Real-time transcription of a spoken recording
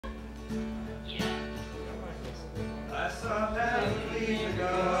saw that clean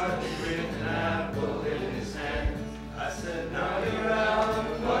garden with an apple in his hand. I said, now you're out,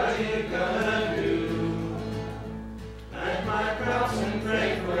 what are you gonna do? Plant my crops and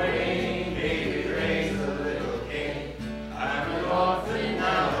pray for rain, maybe raise a little cane. I'm an orphan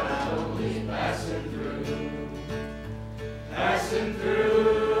now and I'm only passing through. Passing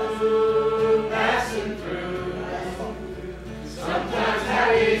through, passing through. Sometimes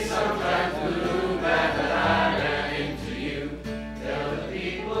happy, sometimes blue, glad that I ran into you. Tell the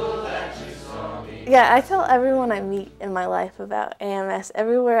people that you saw me. Yeah, I tell everyone I meet in my life about AMS.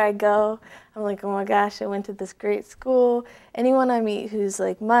 Everywhere I go, I'm like, oh my gosh, I went to this great school. Anyone I meet who's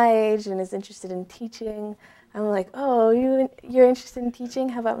like my age and is interested in teaching, I'm like, oh, you're interested in teaching?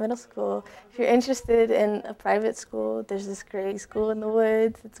 How about middle school? If you're interested in a private school, there's this great school in the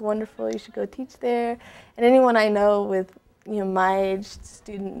woods. It's wonderful. You should go teach there. And anyone I know with my age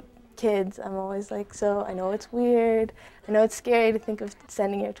student kids, I'm always like, so I know it's weird. I know it's scary to think of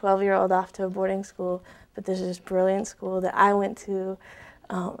sending your 12-year-old off to a boarding school, but there's this brilliant school that I went to,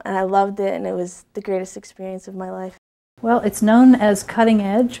 and I loved it, and it was the greatest experience of my life. Well, it's known as Cutting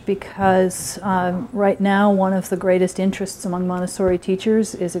Edge because right now one of the greatest interests among Montessori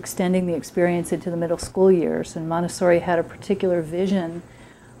teachers is extending the experience into the middle school years. And Montessori had a particular vision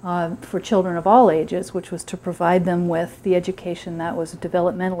for children of all ages, which was to provide them with the education that was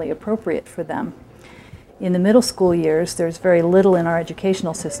developmentally appropriate for them. In the middle school years, there's very little in our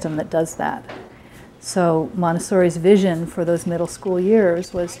educational system that does that. So Montessori's vision for those middle school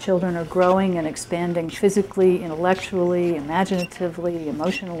years was children are growing and expanding physically, intellectually, imaginatively,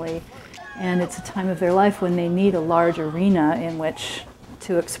 emotionally, and it's a time of their life when they need a large arena in which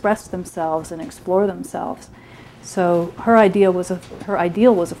to express themselves and explore themselves. So her ideal was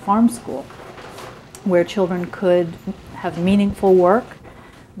a farm school where children could have meaningful work,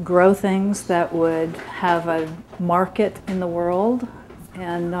 grow things that would have a market in the world,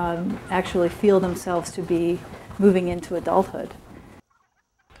 and actually feel themselves to be moving into adulthood.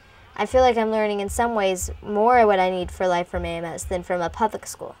 I feel like I'm learning in some ways more what I need for life from AMS than from a public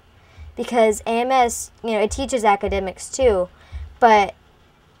school. Because AMS, it teaches academics too, but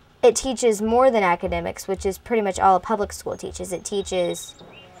it teaches more than academics, which is pretty much all a public school teaches. It teaches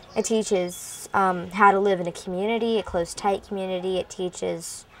how to live in a community, a close, tight community. It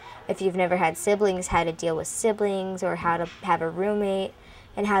teaches, if you've never had siblings, how to deal with siblings or how to have a roommate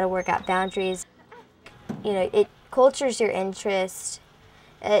and how to work out boundaries. It cultures your interest.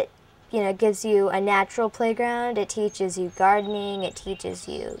 It, gives you a natural playground. It teaches you gardening. It teaches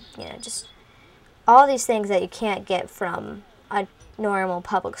you, just all these things that you can't get from a normal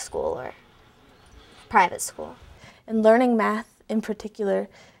public school or private school. And learning math in particular,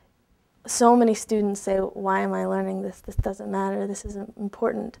 so many students say, why am I learning this? This doesn't matter. This isn't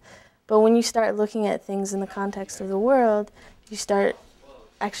important. But when you start looking at things in the context of the world, you start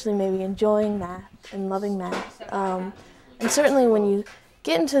actually maybe enjoying math and loving math. And certainly when you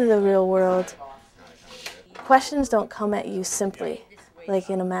get into the real world, questions don't come at you simply,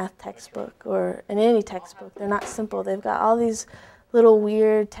 like in a math textbook or in any textbook. They're not simple. They've got all these little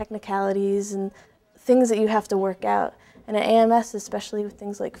weird technicalities and things that you have to work out. And at AMS, especially with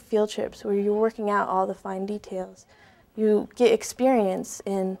things like field trips, where you're working out all the fine details, you get experience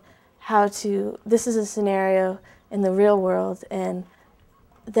in how to, this is a scenario in the real world, and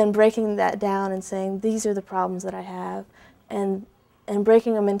then breaking that down and saying, these are the problems that I have, and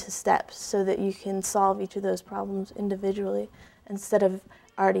breaking them into steps so that you can solve each of those problems individually instead of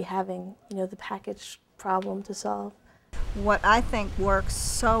already having, the packaged problem to solve. What I think works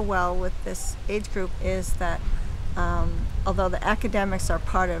so well with this age group is that although the academics are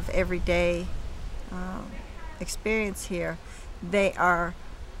part of everyday experience here, they are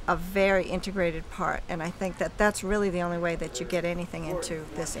a very integrated part, and I think that that's really the only way that you get anything into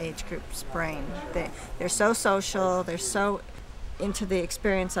this age group's brain. They're so social, they're so into the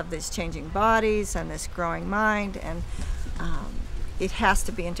experience of these changing bodies and this growing mind, and it has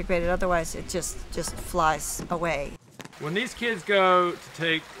to be integrated, otherwise it just flies away. When these kids go to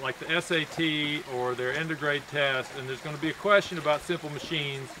take like the SAT or their end of grade test, and there's going to be a question about simple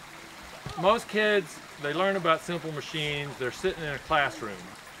machines, most kids, they learn about simple machines, they're sitting in a classroom.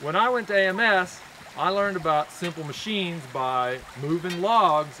 When I went to AMS, I learned about simple machines by moving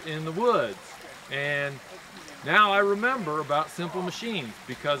logs in the woods. And now I remember about simple machines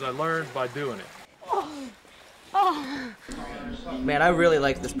because I learned by doing it. Man, I really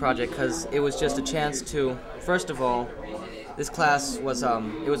liked this project because it was just a chance to, first of all, this class was,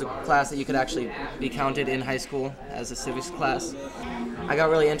 it was a class that you could actually be counted in high school as a civics class. I got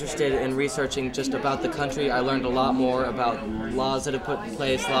really interested in researching just about the country. I learned a lot more about laws that have put in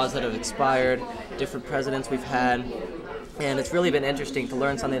place, laws that have expired, different presidents we've had. And it's really been interesting to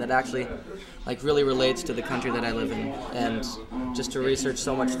learn something that actually like really relates to the country that I live in, and just to research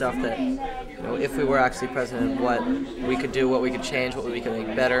so much stuff that, you know, if we were actually president, what we could do, what we could change, what we could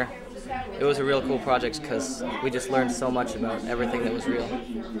make better. It was a real cool project because we just learned so much about everything that was real.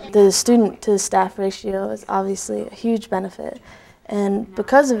 The student to staff ratio is obviously a huge benefit, and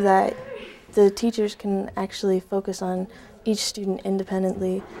because of that, the teachers can actually focus on each student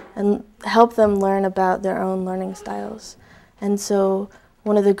independently and help them learn about their own learning styles. And so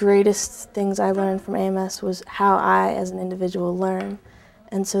one of the greatest things I learned from AMS was how I, as an individual, learn.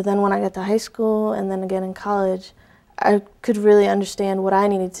 And so then when I got to high school and then again in college, I could really understand what I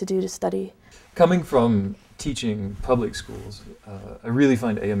needed to do to study. Coming from teaching public schools, I really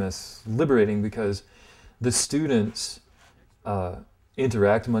find AMS liberating because the students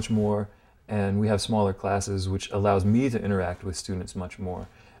interact much more, and we have smaller classes, which allows me to interact with students much more.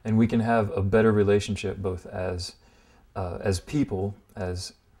 And we can have a better relationship both as people,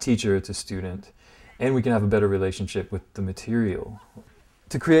 as teacher to student, and we can have a better relationship with the material.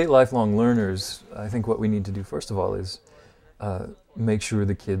 To create lifelong learners, I think what we need to do first of all is make sure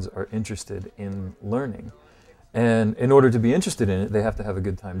the kids are interested in learning. And in order to be interested in it, they have to have a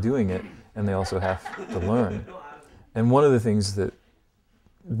good time doing it, and they also have to learn. And one of the things that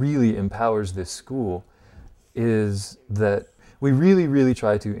really empowers this school is that we really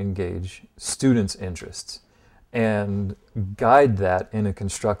try to engage students' interests and guide that in a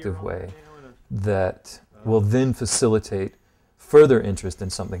constructive way that will then facilitate further interest in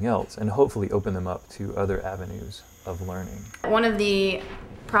something else and hopefully open them up to other avenues of learning. One of the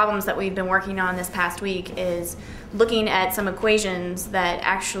problems that we've been working on this past week is looking at some equations that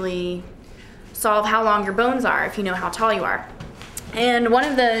actually solve how long your bones are if you know how tall you are. And one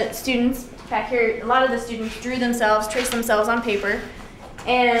of the students back here, a lot of the students drew themselves, traced themselves on paper,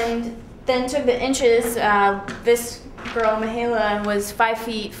 and then took the inches. This girl, Mihaela, was 5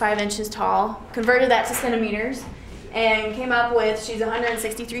 feet 5 inches tall, converted that to centimeters, and came up with she's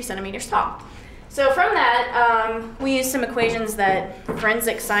 163 centimeters tall. So from that, we used some equations that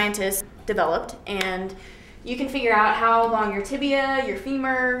forensic scientists developed, and you can figure out how long your tibia, your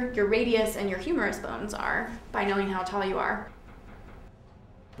femur, your radius, and your humerus bones are by knowing how tall you are.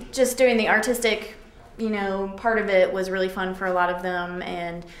 Just doing the artistic, part of it was really fun for a lot of them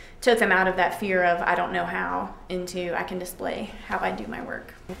and took them out of that fear of I don't know how into I can display how I do my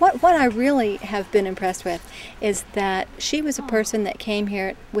work. What I really have been impressed with is that she was a person that came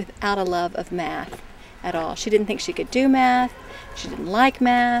here without a love of math at all. She didn't think she could do math. She didn't like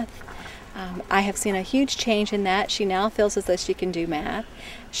math. I have seen a huge change in that. She now feels as though she can do math.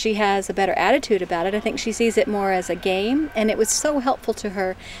 She has a better attitude about it. I think she sees it more as a game, and it was so helpful to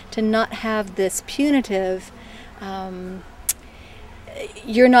her to not have this punitive,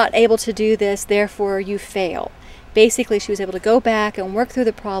 you're not able to do this, therefore you fail. Basically, she was able to go back and work through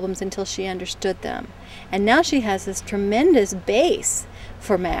the problems until she understood them. And now she has this tremendous base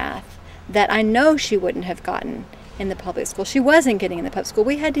for math that I know she wouldn't have gotten in the public school. She wasn't getting in the public school.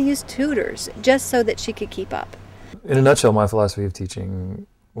 We had to use tutors just so that she could keep up. In a nutshell, my philosophy of teaching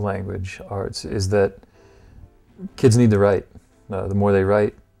language arts is that kids need to write. The more they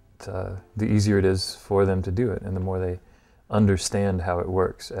write, the easier it is for them to do it, and the more they understand how it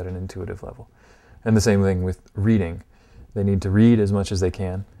works at an intuitive level. And the same thing with reading. They need to read as much as they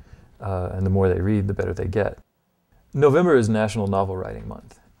can, and the more they read, the better they get. November is National Novel Writing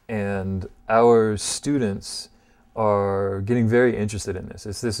Month, and our students are getting very interested in this.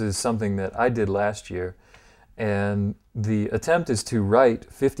 This is something that I did last year, and the attempt is to write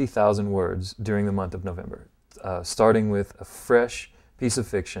 50,000 words during the month of November, starting with a fresh piece of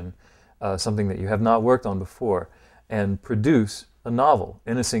fiction, something that you have not worked on before, and produce a novel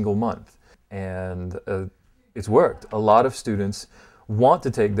in a single month. And it's worked. A lot of students want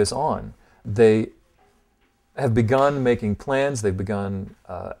to take this on. They have begun making plans, they've begun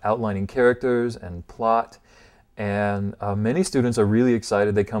outlining characters and plot, and many students are really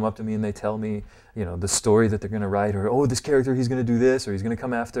excited. They come up to me and they tell me, the story that they're going to write, or, oh, this character, he's going to do this, or he's going to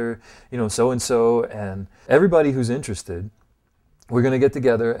come after, so-and-so. And everybody who's interested, we're going to get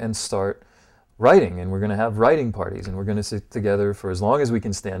together and start writing, and we're going to have writing parties, and we're going to sit together for as long as we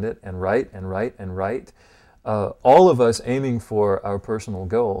can stand it and write and write and write, all of us aiming for our personal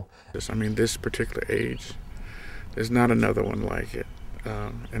goal. This particular age, there's not another one like it.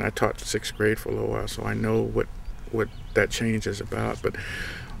 And I taught 6th grade for a little while, so I know what that change is about. But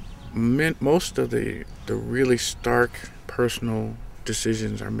most of the really stark personal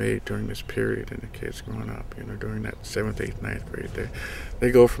decisions are made during this period in the kids growing up, during that 7th, 8th, 9th grade.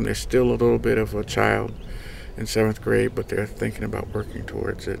 They go from they're still a little bit of a child in 7th grade, but they're thinking about working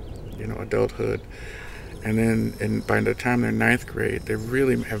towards it, adulthood. And then by the time they're 9th grade, they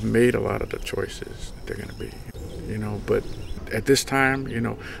really have made a lot of the choices that they're going to be, you know. But at this time, you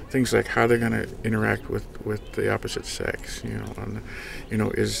know, things like how they're going to interact with the opposite sex,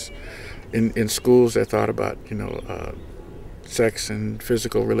 is in schools they're thought about, sex and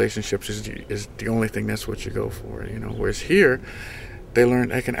physical relationships is the only thing, that's what you go for, you know. Whereas here, they learn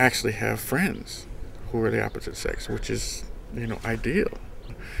they can actually have friends who are the opposite sex, which is, ideal.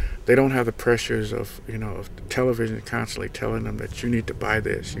 They don't have the pressures of television constantly telling them that you need to buy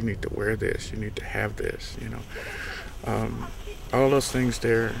this, you need to wear this, you need to have this, all those things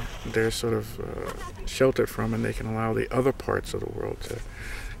they're sort of sheltered from, and they can allow the other parts of the world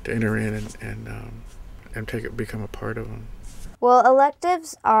to enter in and become a part of them. Well,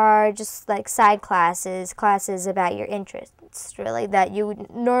 electives are just like side classes about your interests, really, that you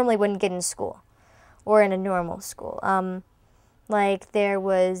normally wouldn't get in school or in a normal school. Like there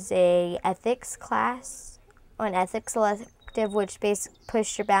was a ethics class, or an ethics elective, which basically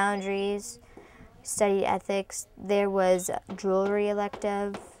pushed your boundaries, studied ethics. There was a jewelry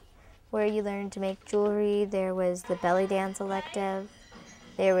elective, where you learned to make jewelry. There was the belly dance elective.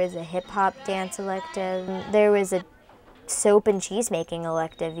 There was a hip-hop dance elective. There was a soap and cheese making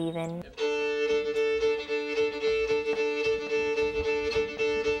elective even.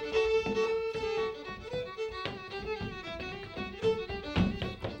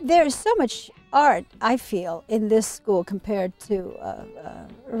 There's so much art, I feel, in this school compared to a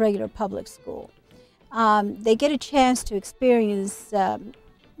regular public school. They get a chance to experience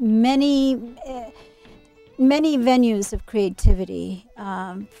many venues of creativity.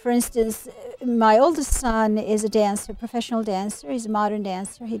 For instance, my oldest son is a dancer, professional dancer. He's a modern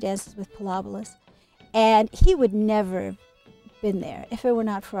dancer. He dances with Pilobolus. And he would never have been there if it were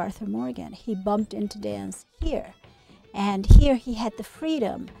not for Arthur Morgan. He bumped into dance here. And here he had the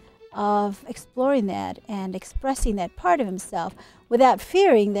freedom of exploring that and expressing that part of himself without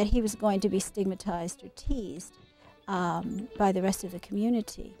fearing that he was going to be stigmatized or teased by the rest of the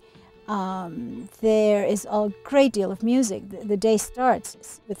community. There is a great deal of music. The day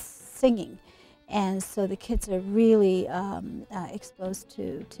starts with singing, and so the kids are really exposed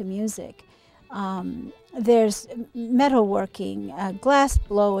to music. There's metalworking, glass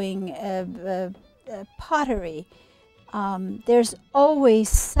blowing, pottery. There's always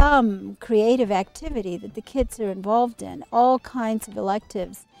some creative activity that the kids are involved in, all kinds of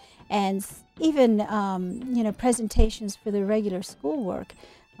electives, and even presentations for the regular schoolwork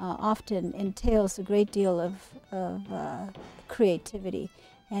often entails a great deal of creativity,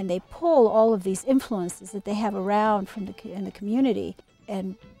 and they pull all of these influences that they have around in the community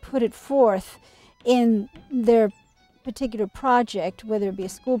and put it forth in their particular project, whether it be a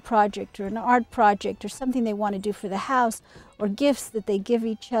school project or an art project or something they want to do for the house, or gifts that they give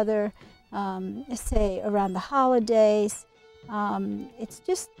each other, say around the holidays. It's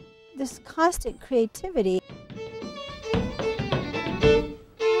just this constant creativity.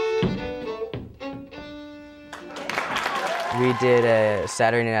 We did a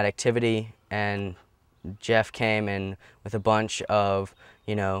Saturday night activity, and Jeff came in with a bunch of,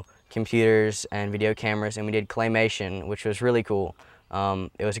 computers and video cameras, and we did claymation, which was really cool.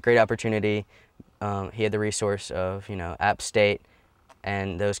 It was a great opportunity. He had the resource of, App State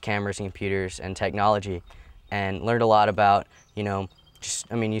and those cameras and computers and technology, and learned a lot about, you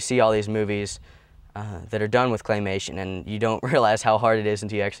see all these movies that are done with claymation, and you don't realize how hard it is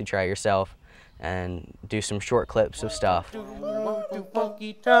until you actually try it yourself and do some short clips of stuff. At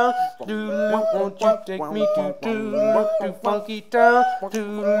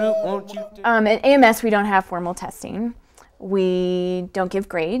AMS, we don't have formal testing. We don't give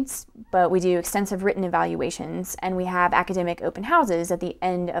grades, but we do extensive written evaluations, and we have academic open houses at the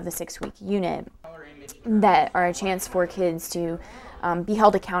end of the 6-week unit that are a chance for kids to be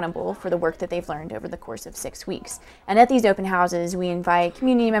held accountable for the work that they've learned over the course of 6 weeks. And at these open houses, we invite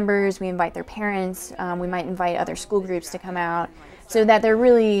community members, we invite their parents, we might invite other school groups to come out, so that they're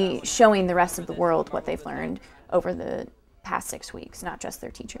really showing the rest of the world what they've learned over the past 6 weeks, not just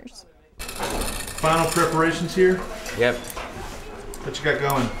their teachers. Final preparations here? Yep. What you got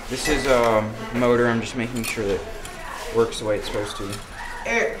going? This is a motor. I'm just making sure that it works the way it's supposed to.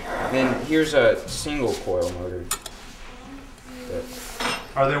 Then here's a single coil motor.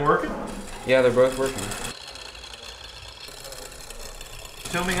 Are they working? Yeah, they're both working.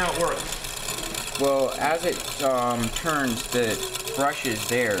 Tell me how it works. Well, as it turns, the brushes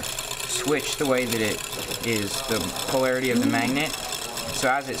there switch the way that it is, the polarity of the magnet. So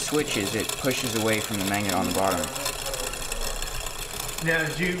as it switches, it pushes away from the magnet on the bottom. Now,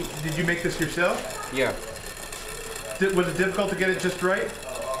 did you make this yourself? Yeah. Was it difficult to get it just right?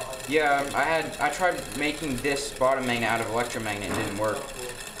 Yeah, I tried making this bottom magnet out of electromagnet. It didn't work.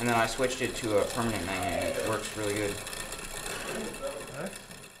 And then I switched it to a permanent magnet, and it works really good.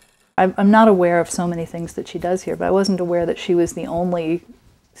 I'm not aware of so many things that she does here, but I wasn't aware that she was the only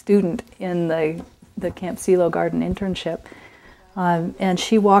student in the Camp Silo Garden internship. And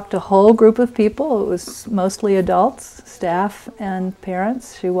she walked a whole group of people. It was mostly adults, staff, and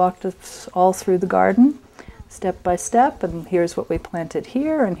parents. She walked us all through the garden, step by step, and here's what we planted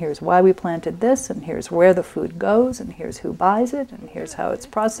here, and here's why we planted this, and here's where the food goes, and here's who buys it, and here's how it's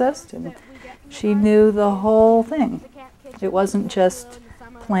processed. And she knew the whole thing. It wasn't just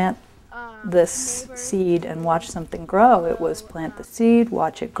plant this seed and watch something grow. It was plant the seed,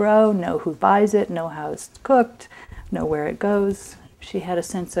 watch it grow, know who buys it, know how it's cooked, know where it goes. She had a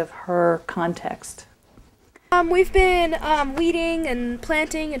sense of her context. We've been weeding and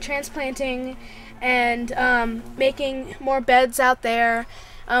planting and transplanting and making more beds out there.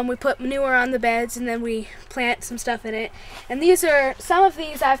 We put manure on the beds and then we plant some stuff in it. And these are, some of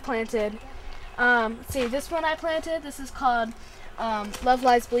these I've planted. Let's see, this one I planted, this is called Love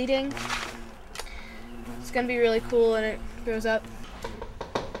Lies Bleeding. It's going to be really cool and it grows up.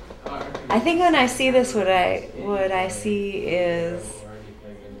 I think when I see this, what I see is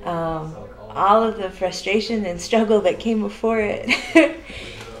all of the frustration and struggle that came before it,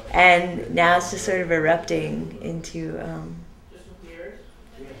 and now it's just sort of erupting into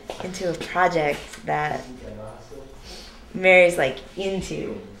a project that Mary's like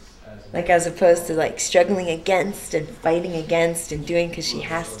into, like as opposed to like struggling against and fighting against and doing because she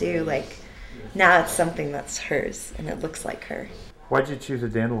has to. Like now it's something that's hers and it looks like her. Why'd you choose a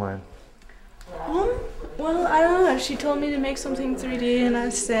dandelion? Well, I don't know. She told me to make something 3D, and I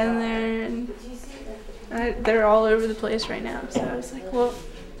was standing there, and they're all over the place right now. So I was like, well,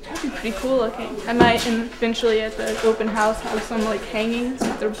 that'd be pretty cool looking. I might eventually at the open house have some like hangings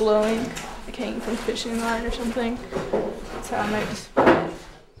that they're blowing, like hanging from fishing line or something. So I might just.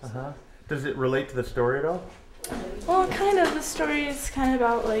 Does it relate to the story at all? Well, kind of. The story is kind of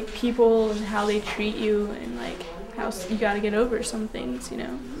about like people and how they treat you, and like how you got to get over some things, you know,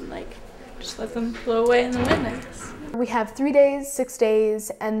 and, like. Just let them blow away in the wind, I guess. We have 3 days, 6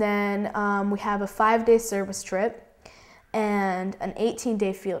 days, and then we have a 5-day service trip and an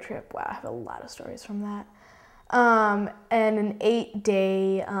 18-day field trip. Wow, I have a lot of stories from that. And an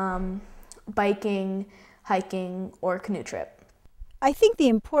 8-day biking, hiking, or canoe trip. I think the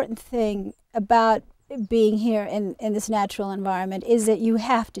important thing about being here in this natural environment is that you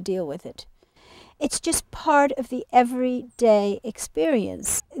have to deal with it. It's just part of the everyday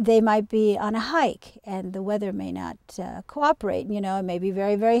experience. They might be on a hike and the weather may not cooperate, you know, it may be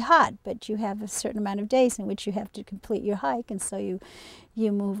very, very hot, but you have a certain amount of days in which you have to complete your hike, and so you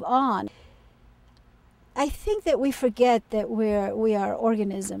move on. I think that we forget that we are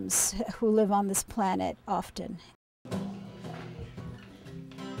organisms who live on this planet often.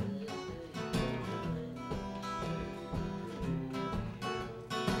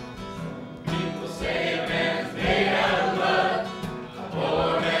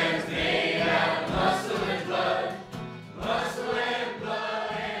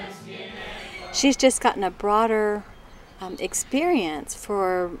 She's just gotten a broader experience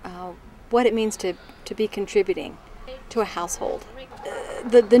for what it means to be contributing to a household.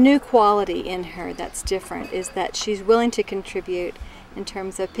 The new quality in her that's different is that she's willing to contribute in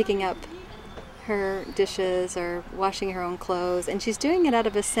terms of picking up her dishes or washing her own clothes, and she's doing it out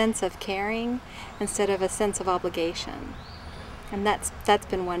of a sense of caring instead of a sense of obligation. And that's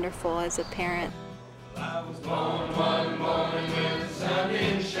been wonderful as a parent. I was born one morning when the sun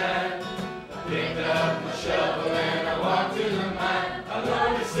didn't shine. Picked up my shovel and I walked to the mine. I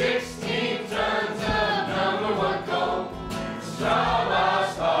loaded 16 tons of #1 coal. Straw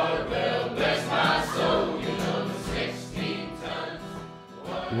was hard, well, bless my soul. You know the 16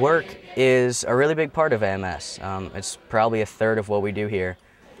 tons. Work is a really big part of AMS. It's probably a third of what we do here.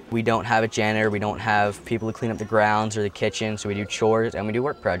 We don't have a janitor, we don't have people to clean up the grounds or the kitchen, so we do chores and we do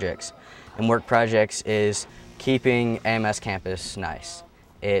work projects. And work projects is keeping AMS campus nice.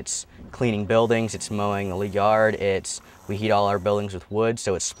 It's cleaning buildings, it's mowing the yard, we heat all our buildings with wood,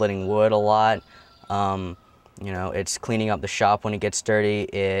 so it's splitting wood a lot. You know, it's cleaning up the shop when it gets dirty,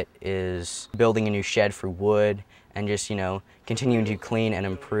 it is building a new shed for wood, and just, you know, continuing to clean and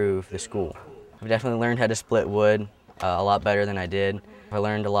improve the school. I've definitely learned how to split wood a lot better than I did. I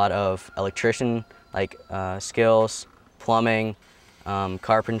learned a lot of electrician skills, plumbing,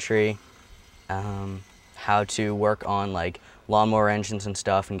 carpentry, how to work on lawnmower engines and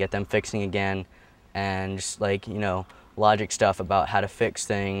stuff and get them fixing again, and just logic stuff about how to fix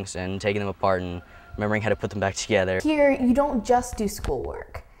things and taking them apart and remembering how to put them back together. Here, you don't just do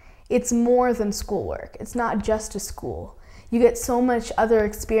schoolwork. it's more than schoolwork. It's not just a school. You get so much other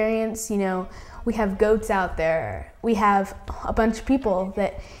experience, you know. We have goats out there. We have a bunch of people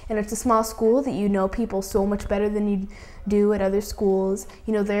and it's a small school that you know people so much better than you do at other schools.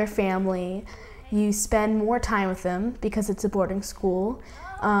 You know their family. You spend more time with them because it's a boarding school.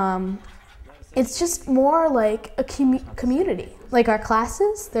 It's just more like a community. Like our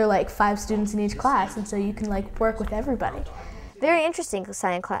classes, they're like 5 students in each class, and so you can like work with everybody. Very interesting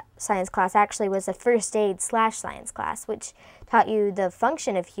science class actually was a first aid / science class, which taught you the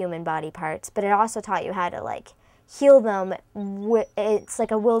function of human body parts, but it also taught you how to like heal them. It's like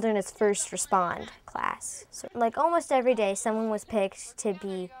a wilderness first respond class. So like almost every day someone was picked to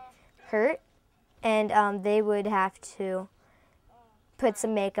be hurt, and they would have to put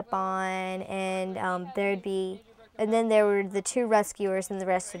some makeup on, and then there were the 2 rescuers and the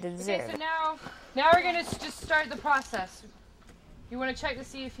rest would observe. Okay, so now we're gonna just start the process. You want to check to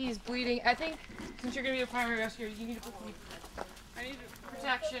see if he's bleeding. I think since you're going to be a primary rescuer, you need to put I need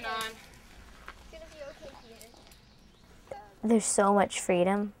protection on. There's so much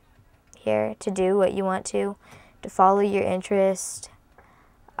freedom here to do what you want to follow your interest.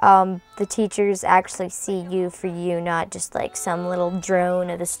 The teachers actually see you for you, not just like some little drone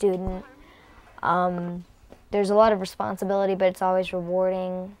of a student. There's a lot of responsibility, but it's always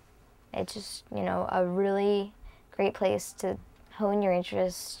rewarding. It's just, you know, a really great place to hone your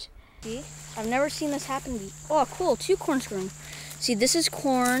interest. See, I've never seen this happen. Oh, cool, 2 corns growing. See, this is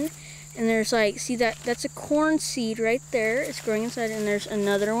corn, and there's like, see that's a corn seed right there. It's growing inside, and there's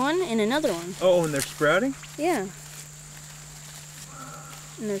another one and another one. Oh, and they're sprouting? Yeah.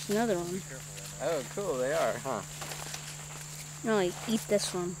 And there's another one. Oh, cool, they are, huh? No, like, eat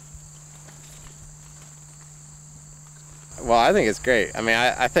this one. Well, I think it's great. I mean,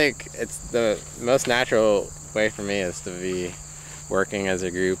 I think it's the most natural way for me is to be working as a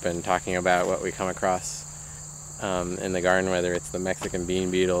group and talking about what we come across in the garden, whether it's the Mexican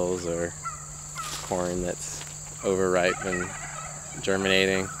bean beetles or corn that's overripe and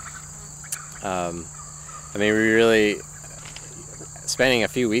germinating. I mean, we really, spending a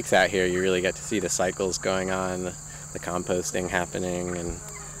few weeks out here, you really get to see the cycles going on, the composting happening, and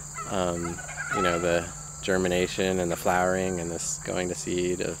you know, the germination and the flowering and this going to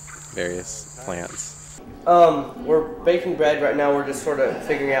seed of various plants. We're baking bread right now. We're just sort of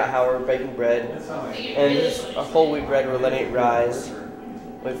figuring out how we're baking bread. And this is a whole wheat bread. We're letting it rise.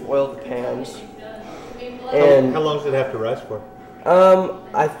 We've oiled the pans. And how long does it have to rise for?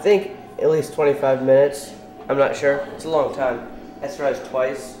 I think at least 25 minutes. I'm not sure. It's a long time. It has to rise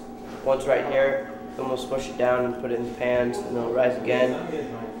twice. Once right here, then we'll smush it down and put it in the pans, and then it'll rise again.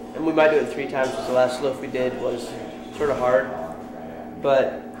 And we might do it 3 times because the last loaf we did was sort of hard.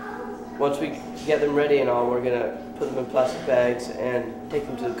 But once we get them ready and all, we're gonna put them in plastic bags and take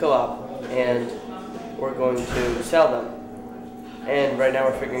them to the co-op, and we're going to sell them. And right now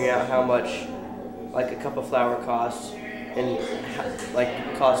we're figuring out how much like a cup of flour costs, and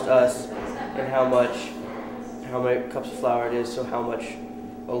like cost us, and how many cups of flour it is, so how much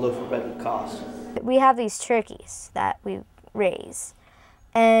a loaf of bread would cost. We have these turkeys that we raise,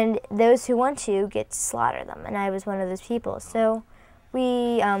 and those who want to get to slaughter them, and I was one of those people. So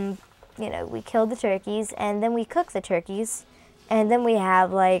we you know, we kill the turkeys, and then we cook the turkeys, and then we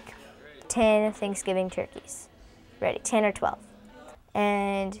have like 10 Thanksgiving turkeys ready, 10 or 12.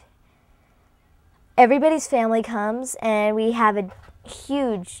 And everybody's family comes, and we have a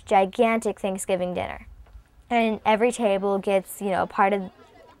huge, gigantic Thanksgiving dinner. And every table gets, you know, a part of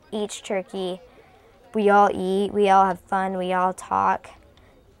each turkey. We all eat, we all have fun, we all talk,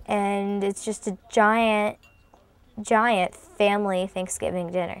 and it's just a giant, giant family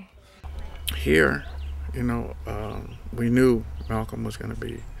Thanksgiving dinner. Here, you know, we knew Malcolm was going to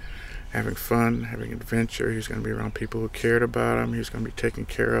be having fun, having adventure. He was going to be around people who cared about him. He was going to be taken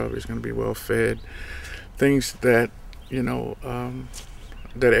care of. He was going to be well fed. Things that, you know,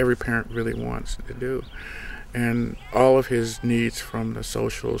 that every parent really wants to do. And all of his needs, from the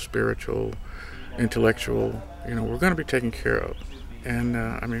social, spiritual, intellectual, you know, we're going to be taken care of. And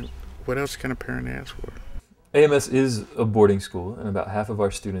I mean, what else can a parent ask for? AMS is a boarding school, and about half of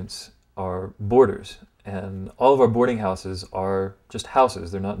our students are boarders. And all of our boarding houses are just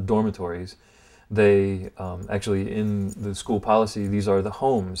houses. They're not dormitories. They actually, in the school policy, these are the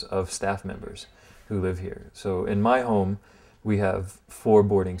homes of staff members who live here. So in my home, we have 4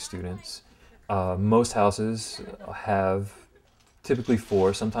 boarding students. Most houses have typically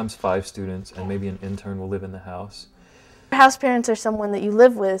 4, sometimes 5 students, and maybe an intern will live in the house. House parents are someone that you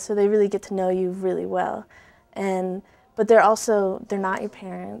live with, so they really get to know you really well. But but they're not your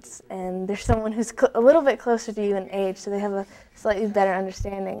parents, and they're someone who's a little bit closer to you in age, so they have a slightly better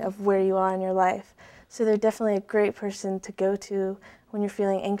understanding of where you are in your life. So they're definitely a great person to go to when you're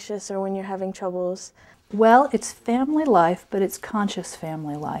feeling anxious or when you're having troubles. Well, it's family life, but it's conscious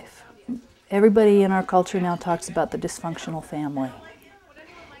family life. Everybody in our culture now talks about the dysfunctional family.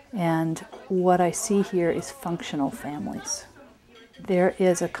 And what I see here is functional families. There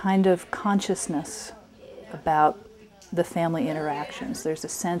is a kind of consciousness about the family interactions. There's a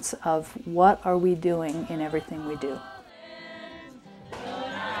sense of what are we doing in everything we do.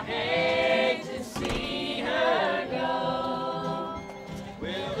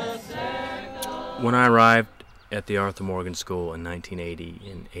 When I arrived at the Arthur Morgan School in 1980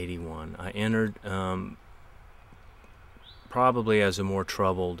 and 81, I entered probably as a more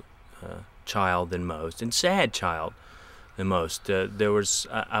troubled child than most, and sad child than most.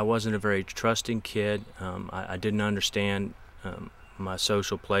 I wasn't a very trusting kid. I didn't understand my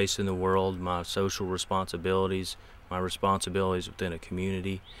social place in the world, my social responsibilities, my responsibilities within a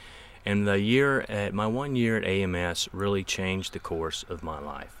community. And my 1 year at AMS really changed the course of my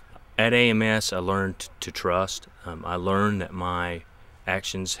life. At AMS, I learned to trust. I learned that my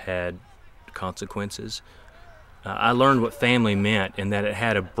actions had consequences. I learned what family meant and that it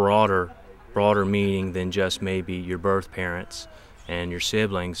had a broader meaning than just maybe your birth parents and your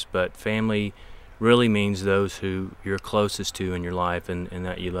siblings, but family really means those who you're closest to in your life and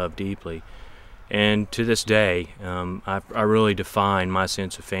that you love deeply. And to this day, I really define my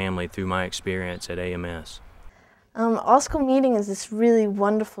sense of family through my experience at AMS. All School Meeting is this really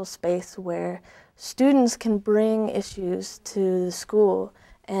wonderful space where students can bring issues to the school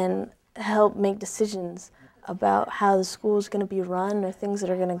and help make decisions about how the school is going to be run or things that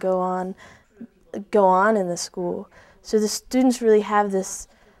are going to go on in the school. So the students really have this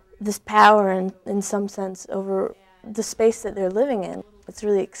power in some sense over the space that they're living in. It's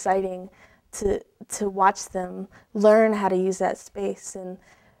really exciting to watch them learn how to use that space, and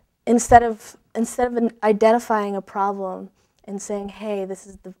instead of identifying a problem and saying, hey, this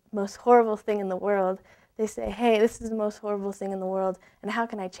is the most horrible thing in the world, they say, hey, this is the most horrible thing in the world, and how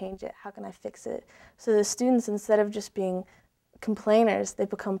can I change it? How can I fix it? So the students, instead of just being complainers, they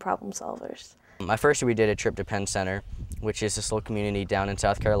become problem solvers. My first year we did a trip to Penn Center, which is this little community down in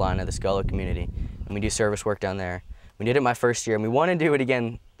South Carolina, the Gullah community, and we do service work down there. We did it my first year, and we want to do it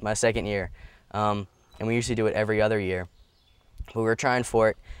again my second year, and we usually do it every other year. But we were trying for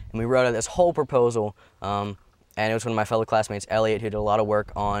it, and we wrote out this whole proposal, and it was one of my fellow classmates, Elliot, who did a lot of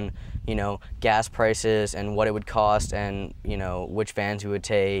work on, gas prices and what it would cost, and which vans we would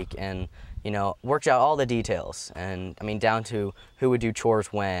take, and worked out all the details, and I mean down to who would do chores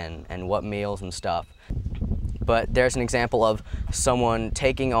when and what meals and stuff. But there's an example of someone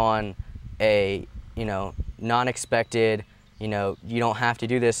taking on a non-expected, you don't have to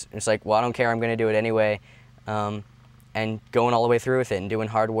do this. It's like, well, I don't care, I'm going to do it anyway. And going all the way through with it and doing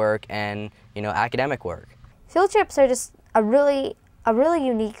hard work and academic work. Field trips are just a really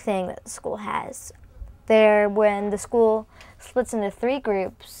unique thing that the school has. They're when the school splits into 3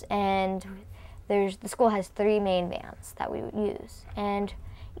 groups, and the school has 3 main vans that we use, and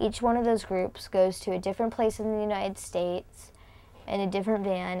each one of those groups goes to a different place in the United States in a different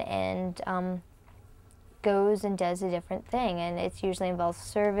van and goes and does a different thing, and it usually involves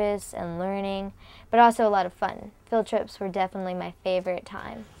service and learning, but also a lot of fun. Field trips were definitely my favorite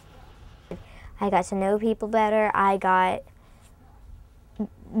time. I got to know people better. I got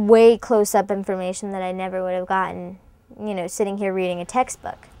way close-up information that I never would have gotten, sitting here reading a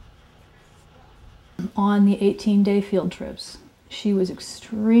textbook. On the 18-day field trips, she was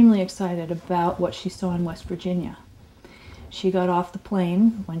extremely excited about what she saw in West Virginia. She got off the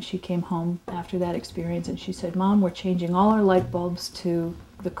plane when she came home after that experience, and she said, Mom, we're changing all our light bulbs to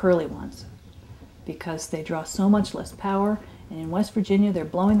the curly ones because they draw so much less power, and in West Virginia they're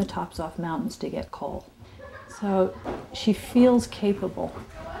blowing the tops off mountains to get coal. So she feels capable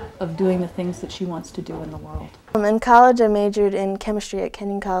of doing the things that she wants to do in the world. In college I majored in chemistry at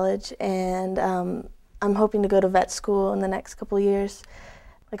Kenyon College, and I'm hoping to go to vet school in the next couple of years.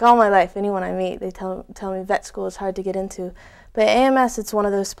 Like all my life, anyone I meet, they tell me vet school is hard to get into. But at AMS, it's one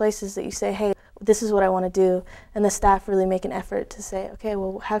of those places that you say, hey, this is what I want to do, and the staff really make an effort to say, okay,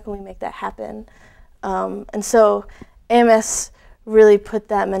 well, how can we make that happen? And so AMS really put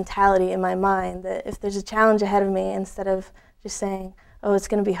that mentality in my mind that if there's a challenge ahead of me, instead of just saying, oh, it's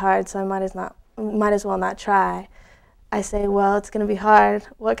going to be hard, so I might as well not try, I say, well, it's going to be hard.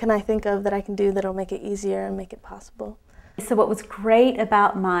 What can I think of that I can do that'll make it easier and make it possible? So what was great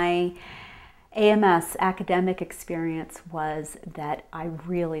about my AMS academic experience was that I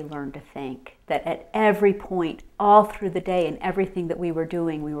really learned to think, that at every point, all through the day and everything that we were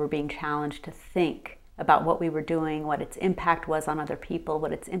doing, we were being challenged to think about what we were doing, what its impact was on other people,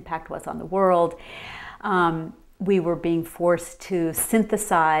 what its impact was on the world. We were being forced to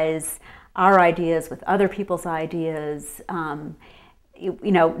synthesize our ideas with other people's ideas. You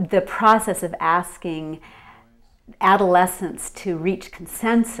know, the process of asking adolescents to reach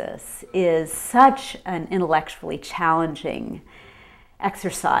consensus is such an intellectually challenging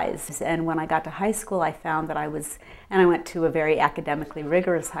exercise. And when I got to high school, I found that I went to a very academically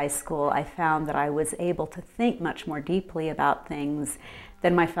rigorous high school, I found that I was able to think much more deeply about things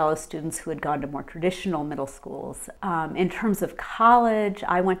than my fellow students who had gone to more traditional middle schools. In terms of college,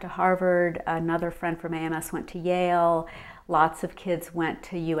 I went to Harvard, another friend from AMS went to Yale, lots of kids went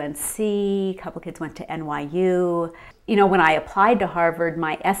to UNC, a couple kids went to NYU. You know, when I applied to Harvard,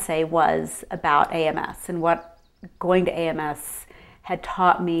 my essay was about AMS and what going to AMS had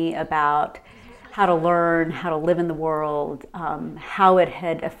taught me about how to learn, how to live in the world, how it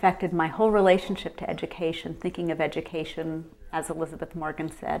had affected my whole relationship to education, thinking of education, as Elizabeth Morgan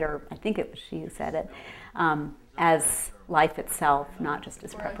said, or I think it was she who said it, as life itself, not just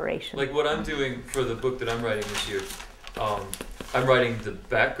as preparation. Like what I'm doing for the book that I'm writing this year, I'm writing the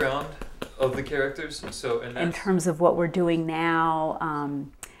background of the characters. So, and in terms of what we're doing now,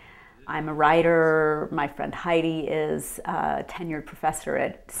 I'm a writer. My friend Heidi is a tenured professor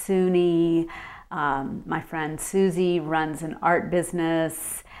at SUNY. My friend Susie runs an art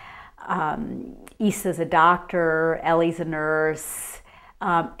business. Issa's a doctor. Ellie's a nurse.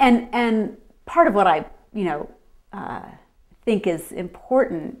 And part of what I, think is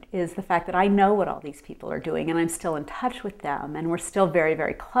important is the fact that I know what all these people are doing and I'm still in touch with them and we're still very,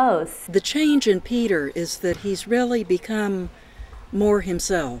 very close. The change in Peter is that he's really become more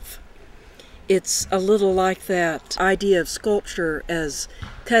himself. It's a little like that idea of sculpture as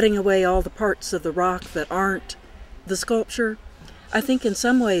cutting away all the parts of the rock that aren't the sculpture. I think in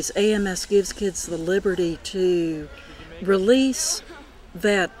some ways AMS gives kids the liberty to release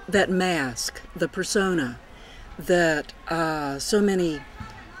that mask, the persona, that so many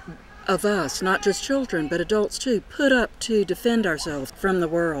of us, not just children, but adults too, put up to defend ourselves from the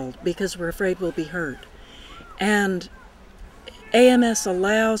world because we're afraid we'll be hurt. And AMS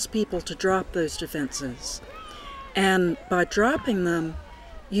allows people to drop those defenses. And by dropping them,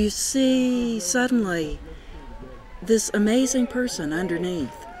 you see suddenly this amazing person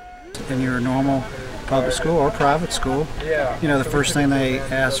underneath. In your normal public school or private school, the first thing they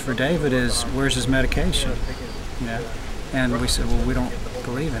ask for David is, where's his medication? And we said, well, we don't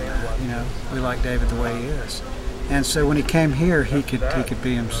believe in that. We like David the way he is. And so when he came here, he could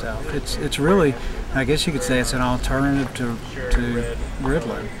be himself. It's really, I guess you could say, it's an alternative to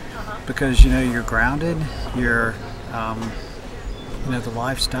Ritalin, because you're grounded. You're the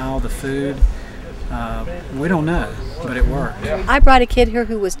lifestyle, the food. We don't know, but it worked. I brought a kid here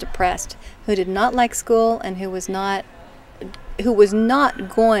who was depressed, who did not like school, and who was not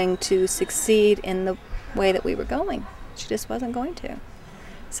going to succeed in the way that we were going. She just wasn't going to.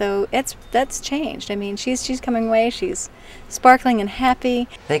 So that's changed. I mean, she's coming away. She's sparkling and happy.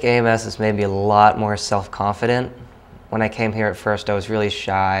 I think AMS has made me a lot more self-confident. When I came here at first, I was really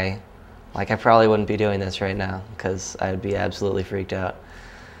shy. Like, I probably wouldn't be doing this right now because I'd be absolutely freaked out.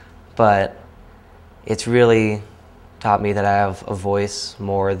 But it's really taught me that I have a voice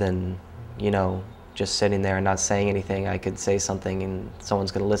more than, just sitting there and not saying anything. I could say something and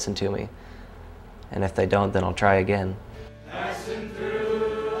someone's going to listen to me. And if they don't, then I'll try again. Passing through.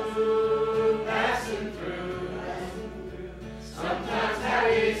 Sometimes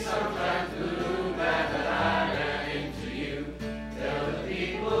happy, sometimes blue, that I ran into you. Tell the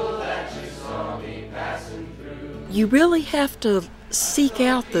people that you saw me passing through. You really have to seek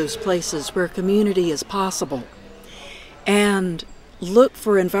out those places where community is possible and look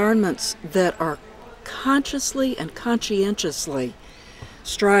for environments that are consciously and conscientiously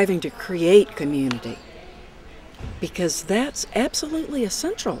striving to create community, because that's absolutely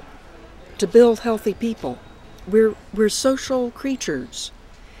essential to build healthy people. We're social creatures,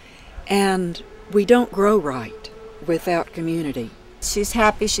 and we don't grow right without community. She's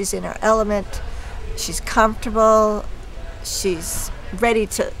happy, she's in her element, she's comfortable, she's ready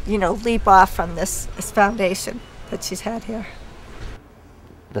to, leap off from this foundation that she's had here.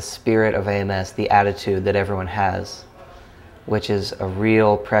 The spirit of AMS, the attitude that everyone has, which is a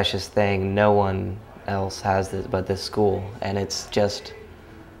real precious thing. No one else has this but this school, and it's just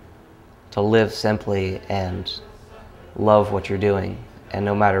to live simply and love what you're doing, and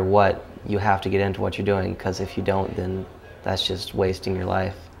no matter what, you have to get into what you're doing, because if you don't, then that's just wasting your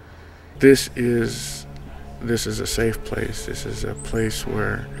life. This is a safe place. This is a place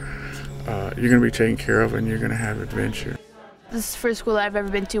where you're going to be taken care of and you're going to have adventure. This is the first school that I've ever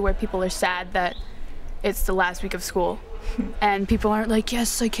been to where people are sad that it's the last week of school. And people aren't like,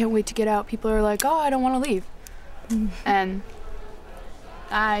 yes, I can't wait to get out. People are like, oh, I don't want to leave. And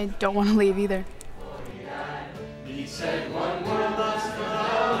I don't want to leave either. He said one